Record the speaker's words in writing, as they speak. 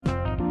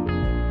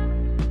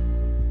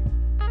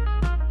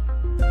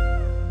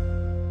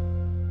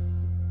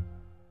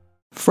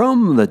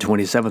From the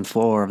 27th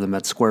floor of the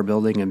Met Square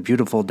building in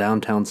beautiful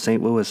downtown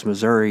St. Louis,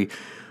 Missouri,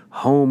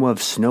 home of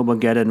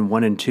Snowmageddon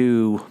 1 and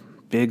 2,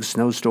 big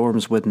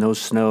snowstorms with no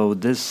snow,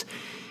 this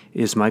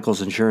is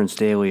Michael's Insurance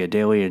Daily, a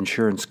daily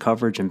insurance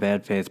coverage and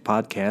bad faith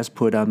podcast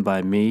put on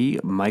by me,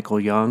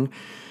 Michael Young.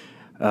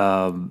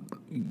 Can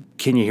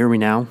you hear me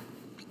now?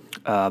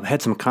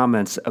 Had some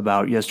comments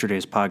about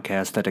yesterday's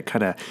podcast that it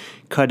kind of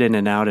cut in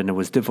and out, and it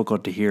was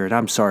difficult to hear, and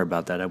I'm sorry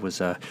about that. I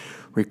was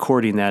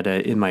recording that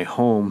in my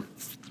home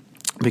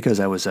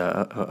because I was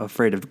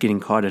afraid of getting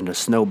caught in a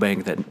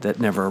snowbank that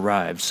never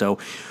arrived. So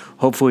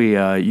hopefully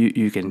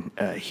you can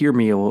hear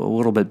me a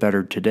little bit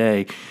better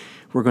today.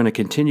 We're going to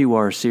continue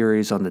our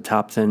series on the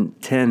top 10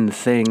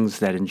 things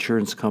that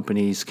insurance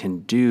companies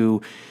can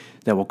do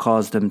that will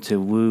cause them to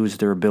lose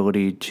their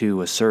ability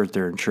to assert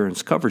their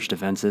insurance coverage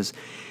defenses.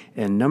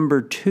 And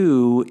number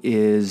 2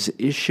 is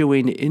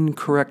issuing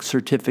incorrect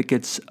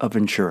certificates of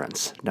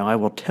insurance. Now, I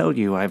will tell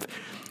you, I've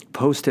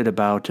posted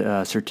about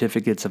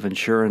certificates of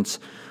insurance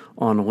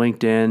on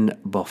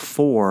LinkedIn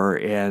before,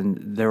 and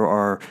there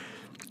are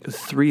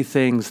 3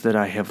 things that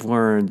I have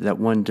learned that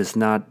one does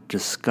not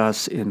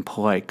discuss in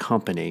polite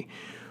company: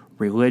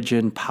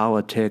 religion,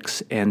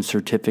 politics, and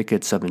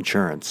certificates of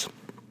insurance.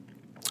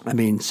 I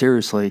mean,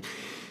 seriously,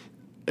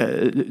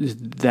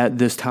 that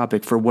this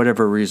topic, for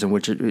whatever reason,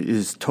 which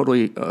is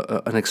totally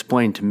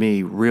unexplained to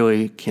me,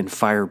 really can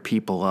fire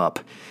people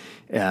up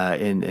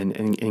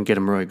and get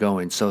them really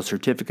going. So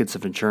certificates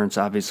of insurance,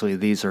 obviously,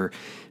 these are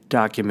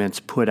documents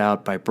put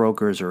out by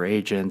brokers or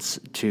agents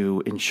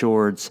to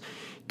insureds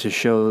to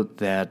show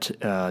that,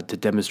 to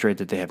demonstrate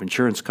that they have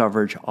insurance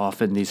coverage.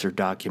 Often these are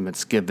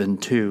documents given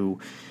to,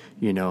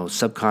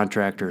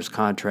 subcontractors,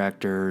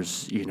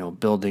 contractors,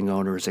 building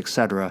owners,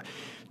 etc.,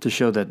 to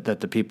show that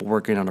the people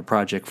working on a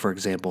project, for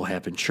example,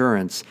 have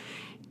insurance.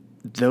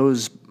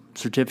 Those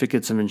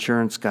certificates of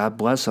insurance, God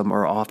bless them,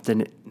 are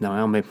often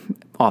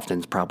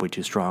is probably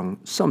too strong,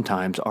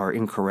 sometimes are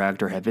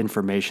incorrect or have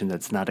information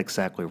that's not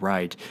exactly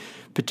right,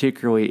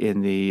 particularly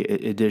in the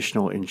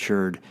additional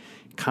insured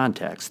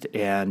context.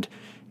 And,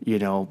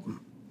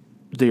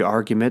 the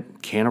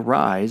argument can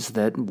arise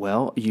that,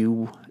 well,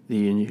 you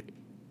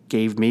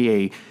gave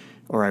me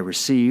I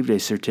received a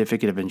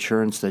certificate of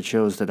insurance that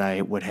shows that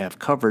I would have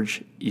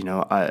coverage.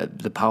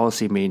 The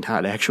policy may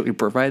not actually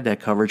provide that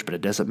coverage, but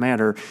it doesn't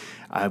matter.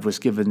 I was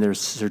given their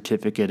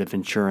certificate of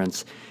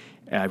insurance.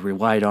 I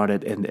relied on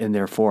it, and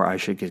therefore I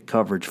should get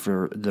coverage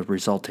for the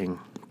resulting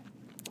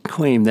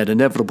claim that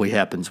inevitably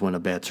happens when a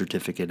bad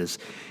certificate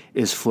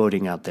is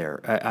floating out there.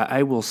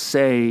 I will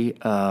say,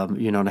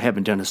 and I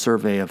haven't done a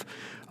survey of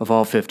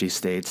all 50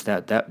 states.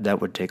 That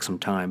would take some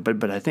time.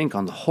 But I think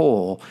on the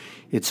whole,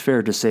 it's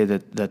fair to say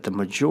that the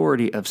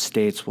majority of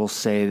states will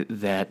say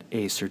that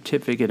a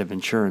certificate of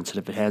insurance,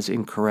 if it has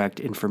incorrect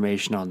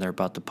information on there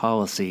about the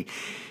policy,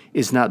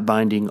 is not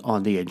binding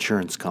on the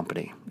insurance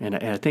company. And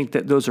I think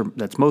that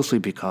that's mostly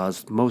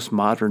because most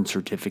modern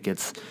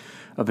certificates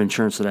of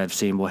insurance that I've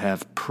seen will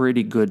have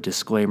pretty good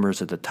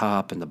disclaimers at the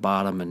top and the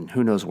bottom and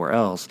who knows where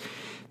else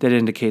that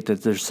indicate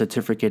that their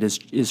certificate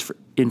is for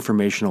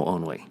informational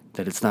only,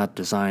 that it's not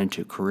designed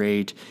to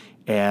create,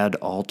 add,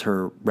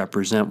 alter,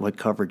 represent what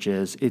coverage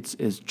is. It's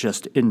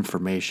just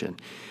information.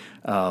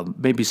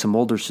 Maybe some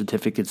older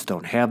certificates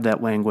don't have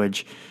that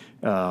language.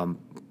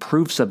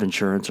 Proofs of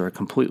insurance are a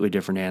completely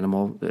different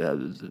animal.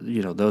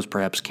 Those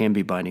perhaps can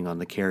be binding on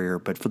the carrier,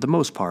 but for the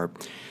most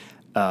part,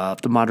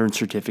 the modern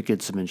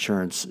certificates of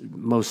insurance,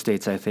 most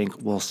states, I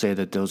think, will say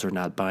that those are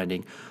not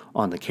binding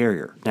on the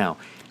carrier. Now,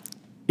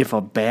 if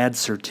a bad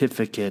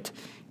certificate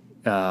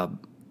of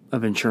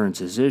insurance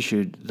is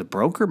issued, the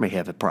broker may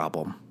have a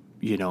problem,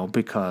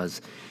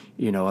 because,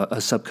 a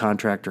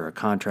subcontractor, a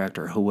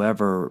contractor,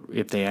 whoever,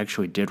 if they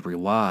actually did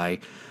rely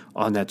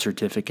on that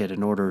certificate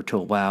in order to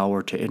allow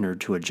or to enter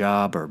to a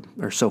job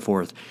or so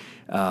forth,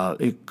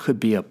 it could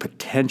be a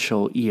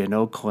potential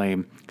E&O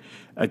claim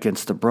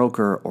against the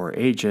broker or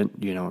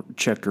agent.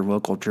 Check your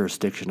local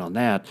jurisdiction on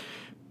that,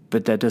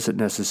 but that doesn't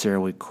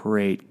necessarily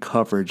create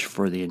coverage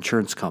for the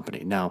insurance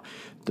company. Now,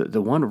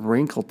 the one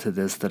wrinkle to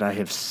this that I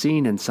have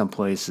seen in some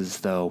places,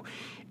 though,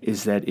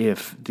 is that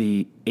if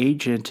the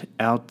agent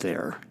out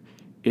there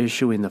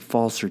issuing the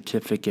false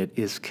certificate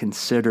is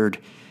considered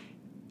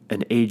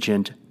an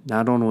agent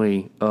not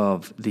only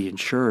of the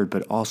insured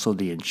but also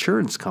the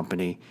insurance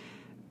company,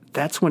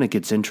 that's when it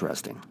gets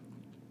interesting.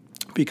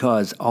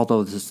 Because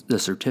although the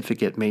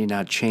certificate may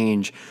not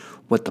change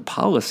what the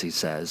policy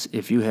says,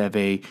 if you have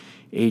a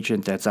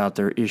agent that's out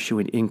there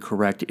issuing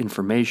incorrect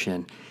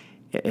information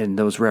and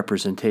those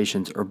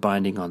representations are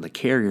binding on the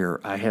carrier,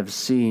 I have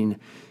seen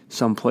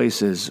some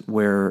places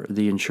where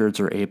the insureds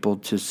are able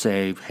to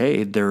say,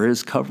 hey, there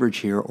is coverage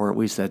here, or at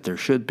least that there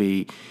should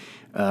be,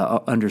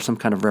 under some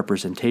kind of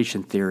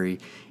representation theory,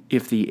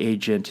 if the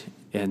agent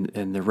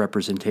and the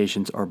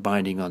representations are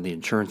binding on the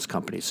insurance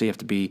company. So you have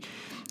to be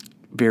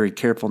very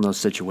careful in those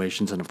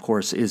situations. And of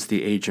course, is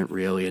the agent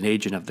really an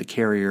agent of the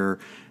carrier?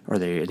 Are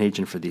they an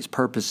agent for these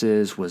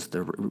purposes? Was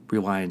the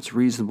reliance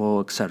reasonable,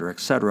 et cetera, et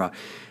cetera?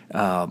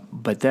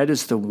 But that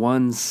is the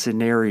one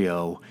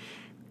scenario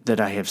that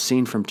I have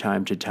seen from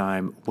time to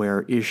time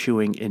where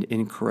issuing an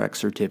incorrect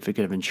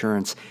certificate of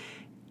insurance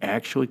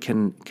actually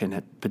can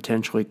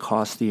potentially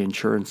cost the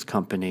insurance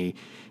company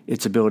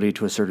its ability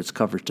to assert its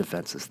coverage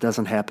defenses.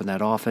 Doesn't happen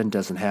that often,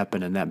 doesn't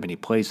happen in that many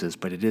places,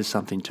 but it is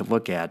something to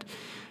look at.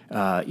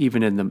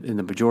 Even in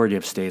the majority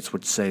of states,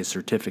 which say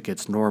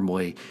certificates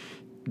normally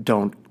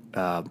don't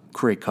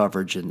create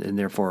coverage and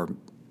therefore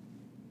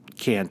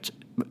can't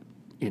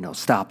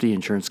stop the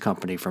insurance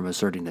company from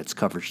asserting its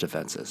coverage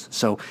defenses.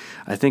 So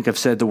I think I've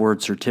said the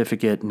word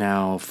certificate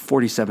now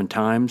 47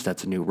 times.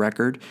 That's a new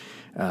record.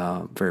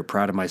 Very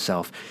proud of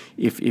myself.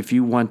 If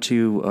you want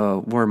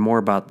to learn more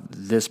about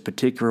this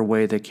particular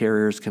way that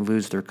carriers can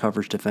lose their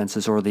coverage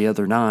defenses or the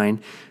other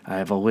 9, I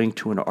have a link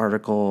to an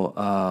article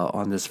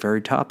on this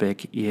very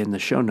topic in the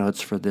show notes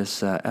for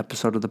this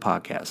episode of the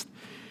podcast.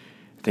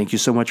 Thank you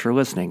so much for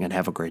listening, and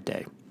have a great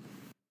day.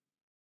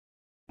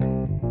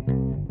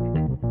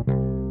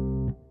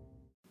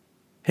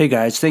 Hey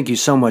guys, thank you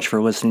so much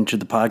for listening to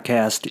the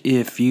podcast.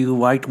 If you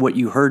liked what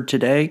you heard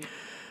today,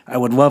 I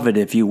would love it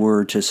if you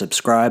were to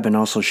subscribe and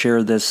also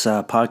share this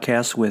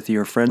podcast with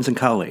your friends and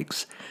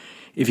colleagues.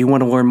 If you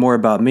want to learn more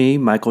about me,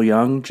 Michael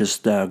Young,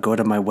 just go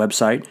to my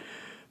website,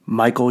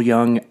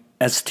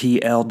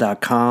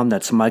 michaelyoungstl.com.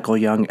 That's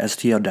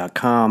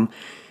michaelyoungstl.com.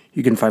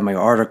 You can find my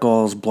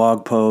articles,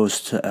 blog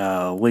posts,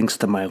 links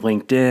to my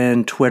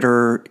LinkedIn,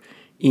 Twitter,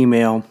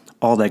 email,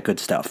 all that good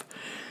stuff.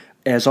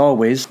 As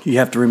always, you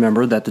have to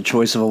remember that the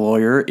choice of a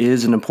lawyer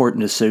is an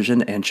important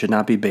decision and should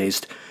not be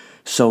based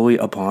solely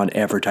upon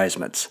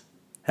advertisements.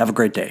 Have a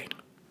great day.